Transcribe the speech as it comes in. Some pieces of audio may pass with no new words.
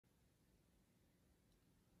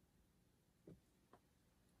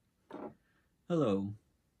Hello,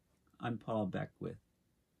 I'm Paul Beckwith.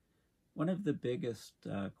 One of the biggest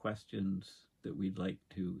questions that we'd like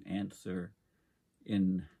to answer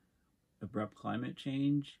in abrupt climate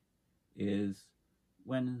change is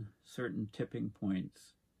when certain tipping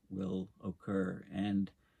points will occur. And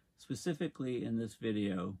specifically in this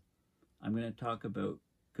video, I'm going to talk about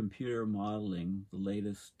computer modeling, the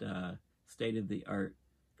latest state-of-the-art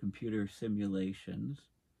computer simulations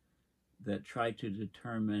that try to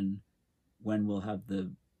determine when we'll have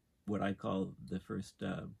what I call the first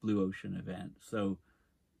blue ocean event. So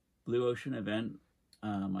blue ocean event,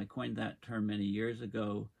 I coined that term many years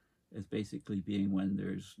ago as basically being when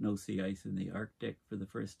there's no sea ice in the Arctic for the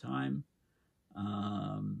first time.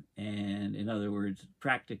 And in other words,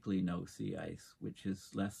 practically no sea ice, which is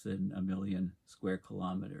less than 1 million square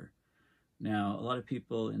kilometers. Now, a lot of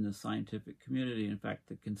people in the scientific community, in fact,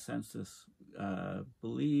 the consensus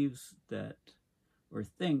believes that or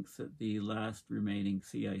thinks that the last remaining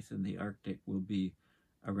sea ice in the Arctic will be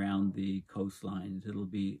around the coastlines. It'll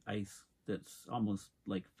be ice that's almost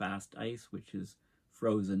like fast ice, which is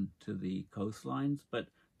frozen to the coastlines, but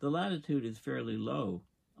the latitude is fairly low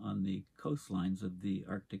on the coastlines of the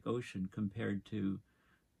Arctic Ocean compared to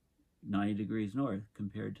 90 degrees north,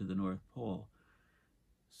 compared to the North Pole.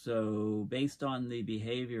 So based on the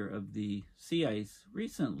behavior of the sea ice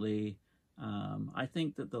recently, I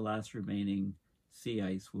think that the last remaining sea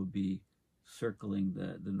ice will be circling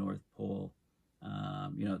the North Pole,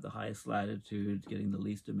 at the highest latitude, getting the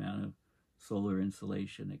least amount of solar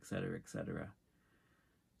insolation, et cetera, et cetera.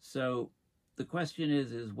 So the question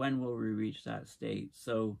is when will we reach that state?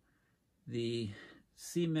 So the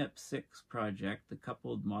CMIP6 project, the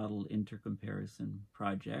Coupled Model Intercomparison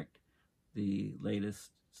Project, the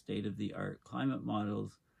latest state-of-the-art climate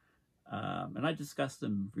models, and I discussed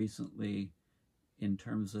them recently in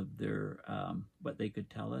terms of their what they could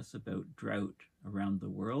tell us about drought around the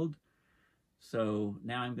world. So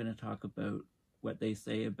now I'm going to talk about what they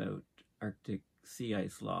say about Arctic sea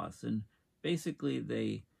ice loss. And basically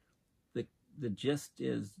the gist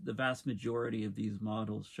is the vast majority of these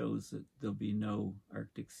models shows that there'll be no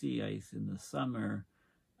Arctic sea ice in the summer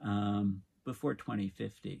before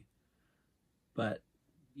 2050. But,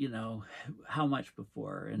 how much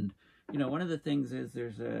before? And one of the things is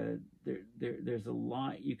there's a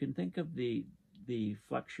lot. You can think of the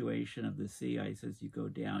fluctuation of the sea ice as you go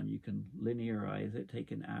down. You can linearize it,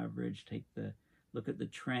 take an average, look at the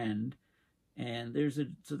trend, and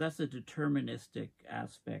so that's a deterministic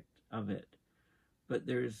aspect of it. But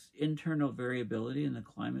there's internal variability in the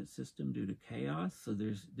climate system due to chaos. So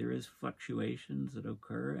there is fluctuations that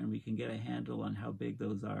occur, and we can get a handle on how big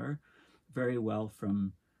those are very well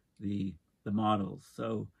from the models.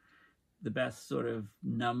 So the best sort of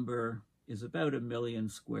number is about 1 million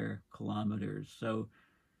square kilometers. So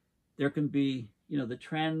there can be, the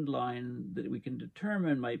trend line that we can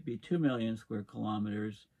determine might be 2 million square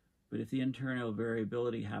kilometers, but if the internal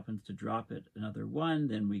variability happens to drop it another 1,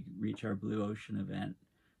 then we reach our blue ocean event.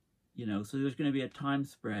 So there's going to be a time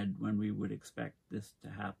spread when we would expect this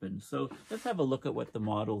to happen. So let's have a look at what the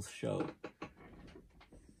models show.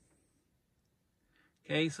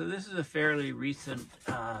 Okay, so this is a fairly recent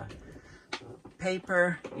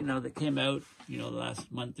paper, that came out, the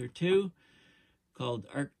last month or two, called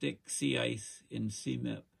Arctic Sea Ice in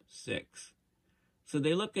CMIP6. So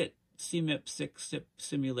they look at CMIP6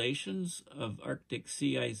 simulations of Arctic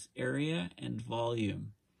sea ice area and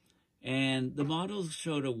volume. And the models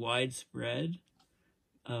showed a wide spread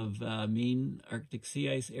of mean Arctic sea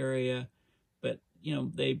ice area, but,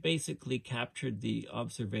 they basically captured the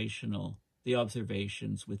observations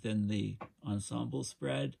within the ensemble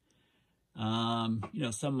spread.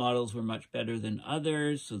 Some models were much better than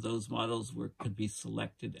others, so those models could be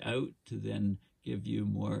selected out to then give you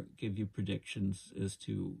predictions as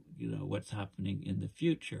to what's happening in the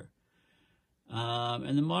future.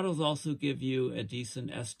 And the models also give you a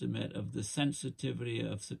decent estimate of the sensitivity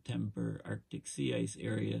of September Arctic sea ice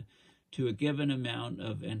area to a given amount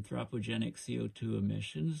of anthropogenic CO2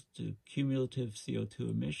 emissions, to cumulative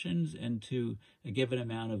CO2 emissions, and to a given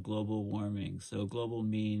amount of global warming, so global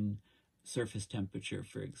mean surface temperature,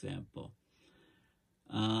 for example.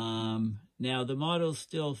 Now, the models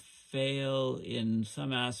still fail in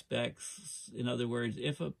some aspects. In other words,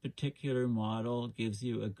 if a particular model gives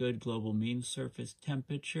you a good global mean surface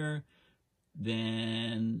temperature,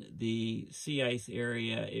 then the sea ice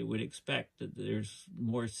area, it would expect that there's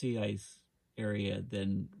more sea ice area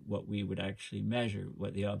than what we would actually measure,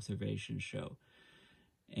 what the observations show.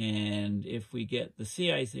 And if we get the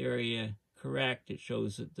sea ice area correct, it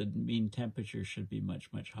shows that the mean temperature should be much,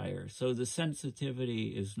 much higher. So the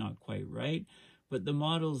sensitivity is not quite right, but the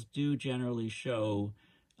models do generally show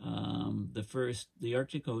the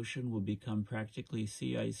Arctic Ocean will become practically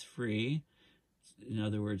sea ice free. In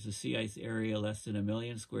other words, the sea ice area less than 1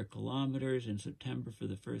 million square kilometers in September for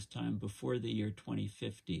the first time before the year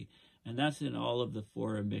 2050. And that's in all of the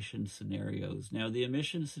 4 emission scenarios. Now, the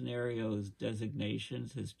emission scenarios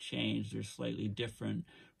designations has changed. They're slightly different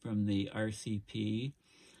from the RCP,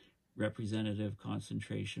 Representative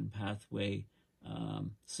Concentration Pathway,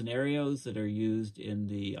 scenarios that are used in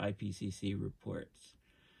the IPCC reports.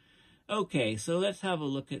 Okay, so let's have a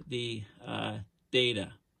look at the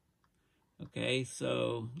data. Okay,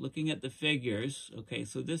 so looking at the figures, okay,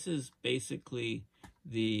 so this is basically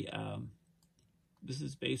the, this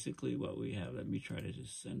is basically what we have. Let me try to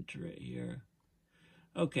just center it here.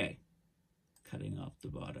 Okay, cutting off the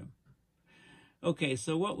bottom. Okay,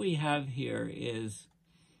 so what we have here is,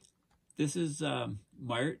 this is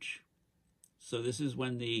March. So this is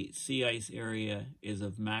when the sea ice area is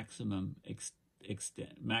of maximum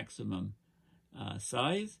extent, maximum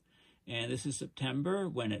size. And this is September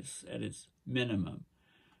when it's at its minimum.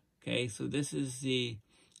 Okay, so this is the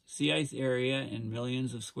sea ice area in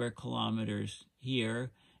millions of square kilometers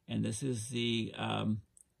here, and this is the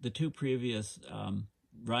 2 previous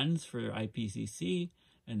runs for IPCC,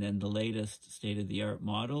 and then the latest state-of-the-art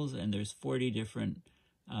models. And there's 40 different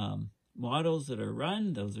models that are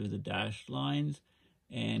run. Those are the dashed lines,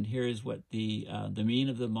 and here's what the mean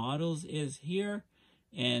of the models is here,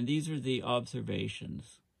 and these are the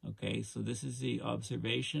observations. Okay, so this is the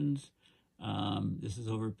observations. This is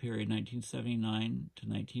over a period 1979 to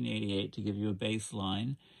 1988 to give you a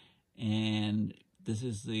baseline. And this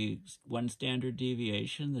is the 1 standard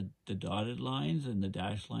deviation, the dotted lines, and the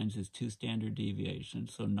dashed lines is 2 standard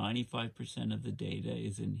deviations. So 95% of the data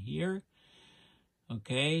is in here.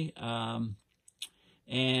 Okay, and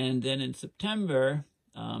then in September,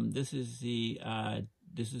 this is the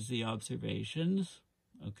observations.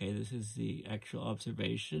 Okay, this is the actual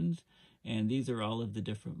observations, and these are all of the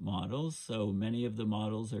different models. So many of the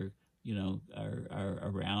models are, are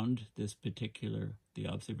around this particular, the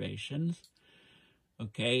observations.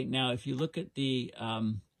 Okay, now if you look at the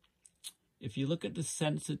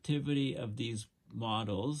sensitivity of these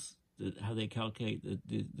models, how they calculate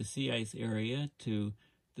the sea ice area to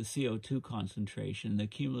the CO2 concentration, the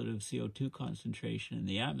cumulative CO2 concentration in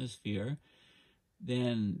the atmosphere,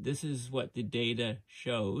 then this is what the data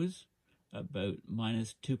shows, about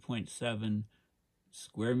minus 2.7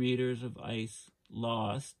 square meters of ice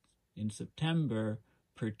lost in September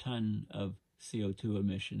per ton of CO2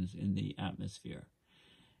 emissions in the atmosphere.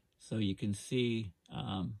 So you can see,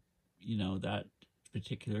 that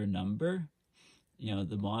particular number.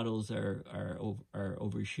 The models are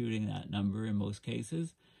overshooting that number in most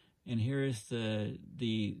cases. And here is the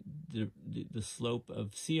slope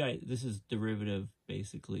of sea ice. This is derivative,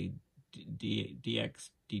 basically,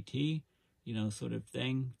 dx dt, sort of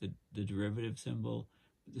thing, the derivative symbol.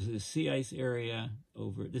 This is sea ice area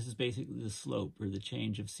over, this is basically the slope or the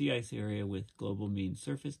change of sea ice area with global mean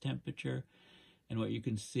surface temperature. And what you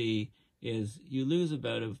can see is you lose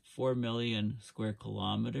about 4 million square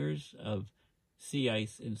kilometers of sea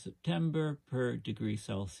ice in September per degree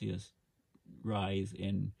Celsius rise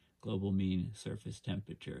in global mean surface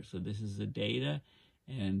temperature. So this is the data,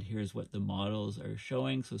 and here's what the models are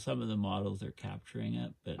showing. So some of the models are capturing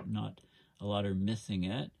it, but not a lot are missing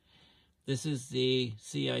it. This is the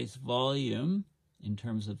sea ice volume in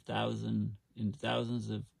terms of thousands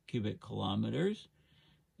of cubic kilometers,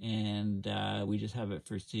 and we just have it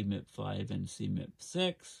for CMIP5 and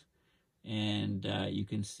CMIP6. And you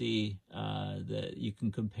can see that you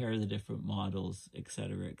can compare the different models,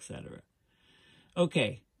 etc., etc.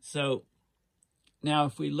 Okay, so now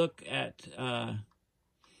if we look at,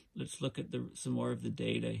 let's look at some more of the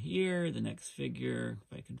data here. The next figure,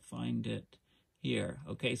 if I can find it here.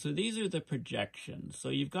 Okay, so these are the projections. So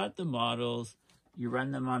you've got the models, you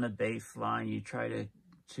run them on a baseline, you try to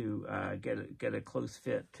get a close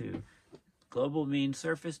fit to global mean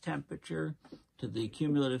surface temperature, to the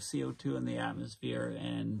cumulative CO2 in the atmosphere,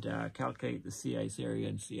 and calculate the sea ice area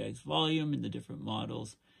and sea ice volume in the different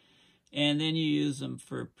models. And then you use them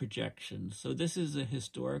for projections. So this is the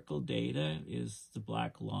historical data, is the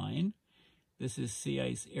black line. This is sea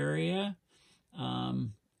ice area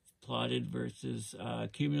plotted versus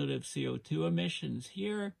cumulative CO2 emissions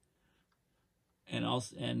here.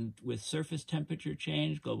 And with surface temperature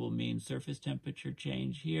change, global mean surface temperature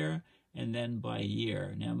change here, and then by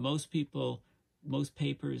year. Now most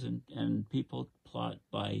papers and people plot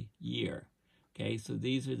by year. Okay, so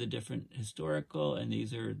these are the different historical, and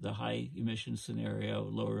these are the high emission scenario,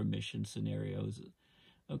 lower emission scenarios.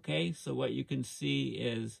 Okay, so what you can see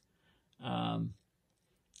is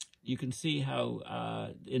you can see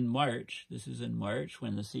how in March, this is in March,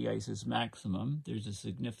 when the sea ice is maximum, there's a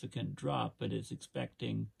significant drop, but it's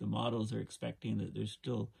expecting, the models are expecting that there's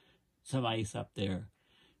still some ice up there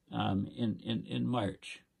in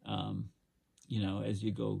March, you know, as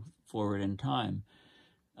you go forward in time.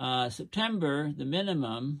 September, the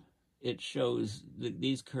minimum, it shows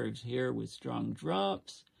these curves here with strong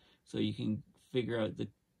drops, so you can figure out the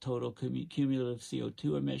total cumulative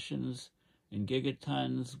CO2 emissions in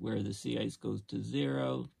gigatons, where the sea ice goes to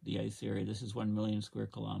 0. The ice area, this is 1 million square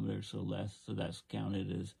kilometers, so less, so that's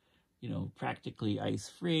counted as, you know, practically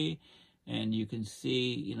ice-free. And you can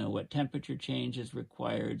see, you know, what temperature change is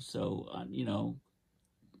required. So, you know,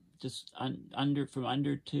 just from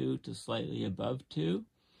under 2 to slightly above 2.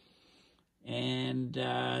 And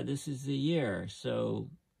this is the year. So,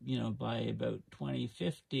 you know, by about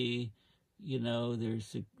 2050, you know,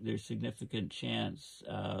 there's significant chance,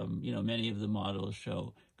 you know, many of the models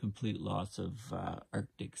show complete loss of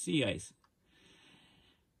Arctic sea ice.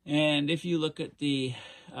 And if you look at the,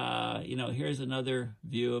 you know, here's another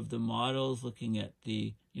view of the models, looking at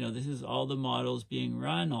the, you know, this is all the models being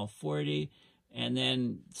run, all 40, and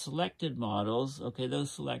then selected models. Okay, those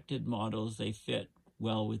selected models, they fit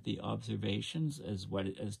well with the observations as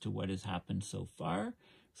to what has happened so far.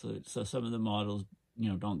 So some of the models, you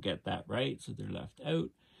know, don't get that right, so they're left out.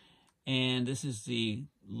 And this is the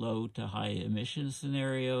low to high emission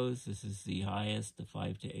scenarios. This is the highest, the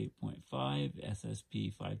 5 to 8.5,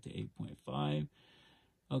 SSP 5 to 8.5.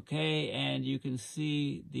 Okay, and you can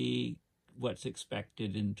see what's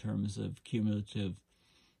expected in terms of cumulative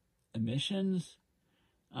emissions.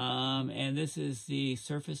 And this is the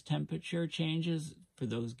surface temperature changes for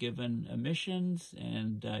those given emissions.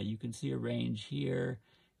 And you can see a range here.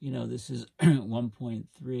 You know, this is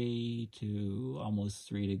 1.3 to almost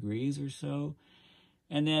 3 degrees or so.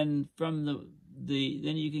 And then from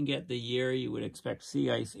then you can get the year you would expect sea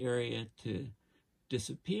ice area to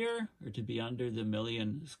disappear, or to be under the 1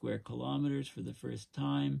 million square kilometers for the first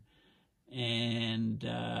time. And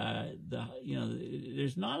you know,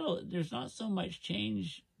 there's not so much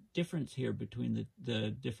difference here between the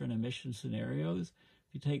different emission scenarios.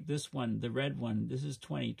 If you take this one, the red one, this is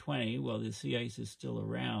 2020. Well, the sea ice is still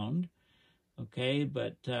around, okay?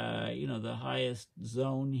 But, you know, the highest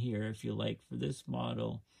zone here, if you like, for this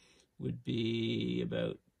model would be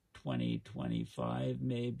about 2025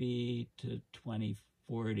 maybe to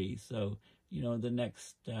 2040. So, you know, the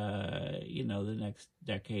next, you know, the next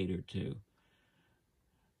decade or two.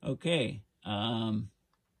 Okay.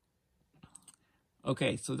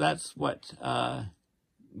 Okay, so that's what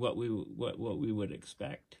we would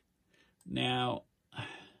expect. Now,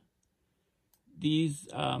 these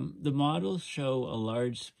the models show a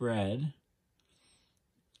large spread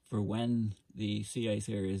for when the sea ice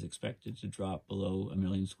area is expected to drop below 1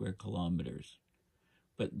 million square kilometers.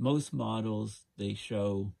 But most models, they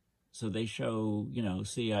show, you know,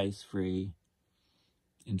 sea ice free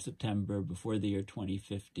in September before the year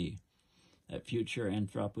 2050. At future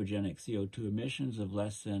anthropogenic CO2 emissions of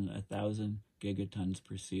less than 1,000 gigatons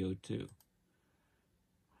per CO2.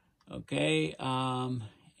 Okay,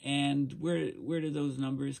 and where do those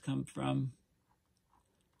numbers come from?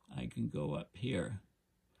 I can go up here.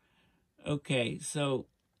 Okay, so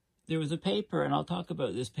there was a paper, and I'll talk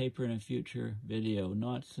about this paper in a future video,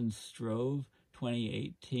 Knotts and Strove,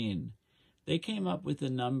 2018. They came up with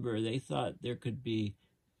a number. They thought there could be,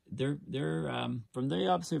 from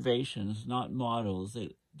their observations, not models,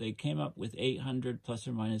 they came up with 800 plus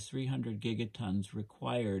or minus 300 gigatons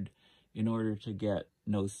required in order to get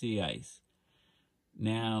no sea ice.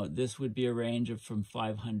 Now, this would be a range of from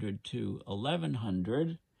 500 to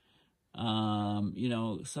 1,100. You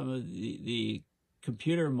know, some of the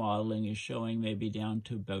computer modeling is showing maybe down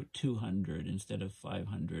to about 200 instead of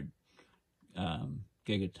 500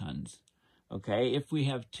 gigatons. Okay, if we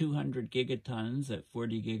have 200 gigatons at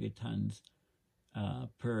 40 gigatons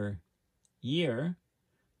per year,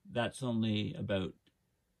 that's only about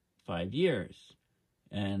 5 years.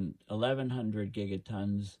 And 1,100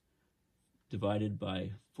 gigatons divided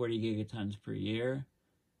by 40 gigatons per year,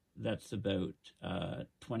 that's about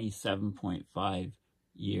 27.5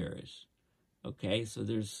 years. Okay,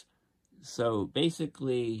 so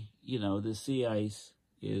basically, you know, the sea ice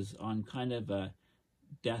is on kind of a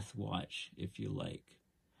death watch, if you like.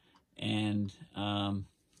 And,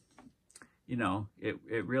 you know,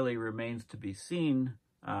 it really remains to be seen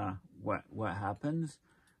what happens.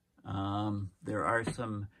 There are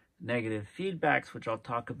some negative feedbacks, which I'll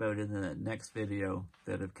talk about in the next video,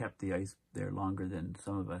 that have kept the ice there longer than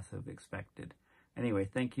some of us have expected. Anyway,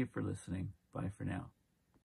 thank you for listening. Bye for now.